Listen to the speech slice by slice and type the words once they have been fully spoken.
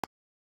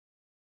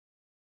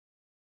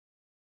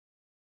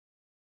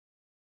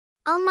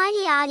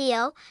Almighty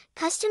Audio,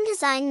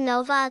 custom-designed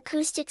Nova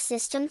Acoustic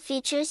System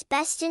features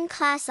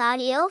best-in-class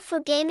audio for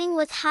gaming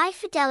with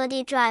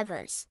high-fidelity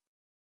drivers.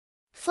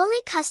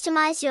 Fully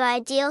customize your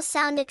ideal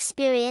sound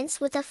experience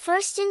with a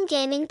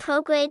first-in-gaming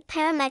Pro-grade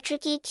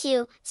Parametric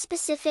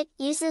EQ.Specific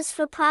uses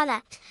for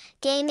product,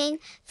 gaming,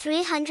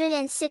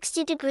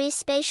 360-degree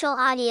spatial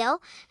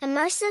audio,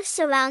 immersive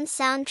surround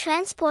sound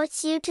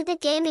transports you to the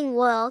gaming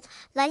world,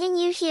 letting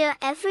you hear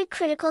every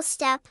critical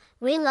step,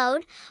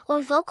 reload, or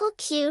vocal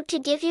cue to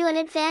give you an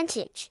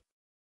advantage.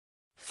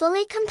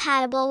 Fully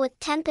compatible with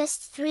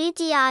Tempest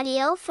 3D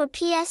audio for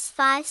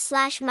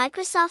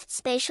PS5/Microsoft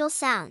Spatial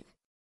Sound.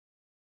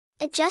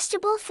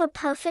 Adjustable for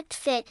perfect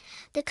fit,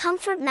 the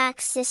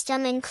ComfortMAX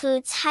System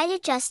includes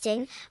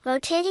height-adjusting,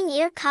 rotating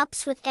ear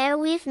cups with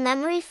AirWeave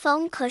Memory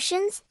Foam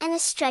cushions and a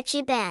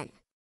stretchy band.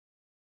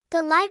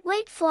 The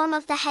lightweight form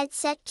of the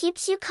headset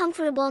keeps you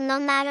comfortable no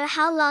matter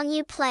how long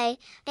you play.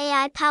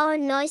 AI-powered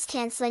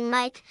noise-canceling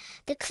mic,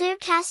 the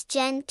ClearCast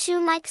Gen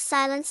 2 mic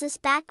silences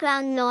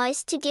background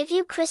noise to give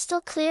you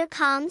crystal-clear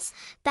comms,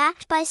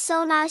 backed by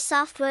Sonar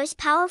Software's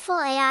powerful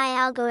AI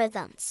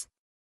algorithms.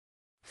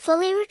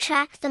 Fully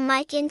retract the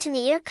mic into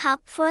the ear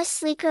cup for a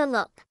sleeker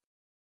look.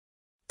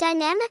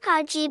 Dynamic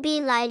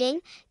RGB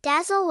lighting,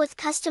 dazzle with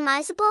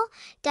customizable,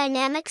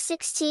 dynamic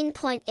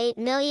 16.8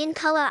 million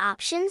color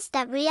options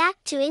that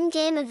react to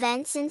in-game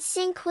events and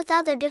sync with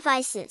other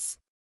devices.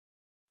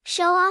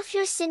 Show off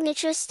your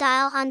signature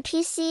style on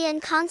PC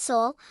and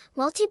console.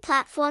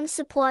 Multi-platform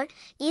support,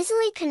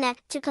 easily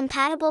connect to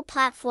compatible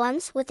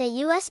platforms with a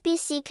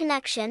USB-C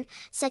connection,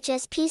 such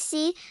as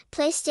PC,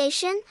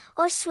 PlayStation,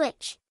 or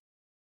Switch.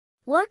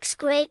 Works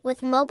great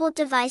with mobile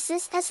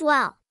devices as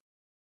well.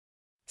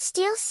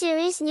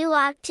 SteelSeries new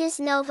Arctis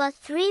Nova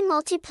 3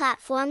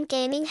 multi-platform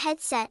gaming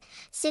headset,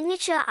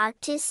 signature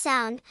Arctis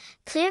sound,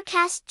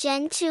 ClearCast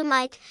Gen 2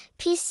 mic,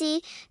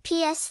 PC,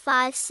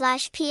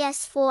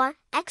 PS5/PS4,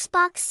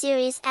 Xbox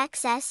Series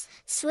XS,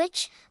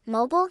 Switch,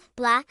 mobile,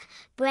 black,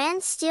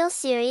 brand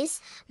SteelSeries,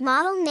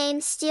 model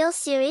name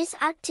SteelSeries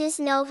Arctis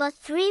Nova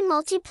 3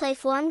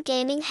 multi-platform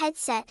gaming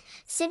headset,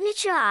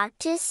 signature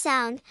Arctis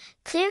sound,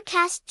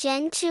 ClearCast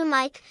Gen 2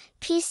 mic,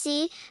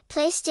 PC,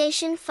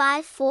 PlayStation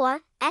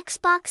 5/4,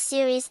 Xbox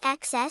Series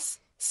XS,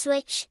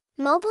 Switch,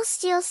 mobile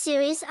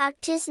SteelSeries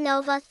Arctis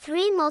Nova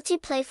 3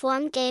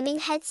 multi-platform gaming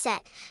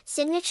headset,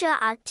 signature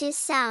Arctis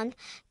sound,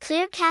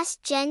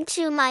 ClearCast Gen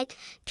 2 mic,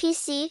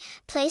 PC,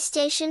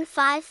 PlayStation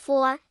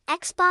 5/4,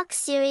 Xbox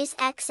Series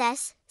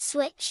XS,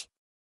 Switch,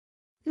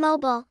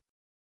 mobile.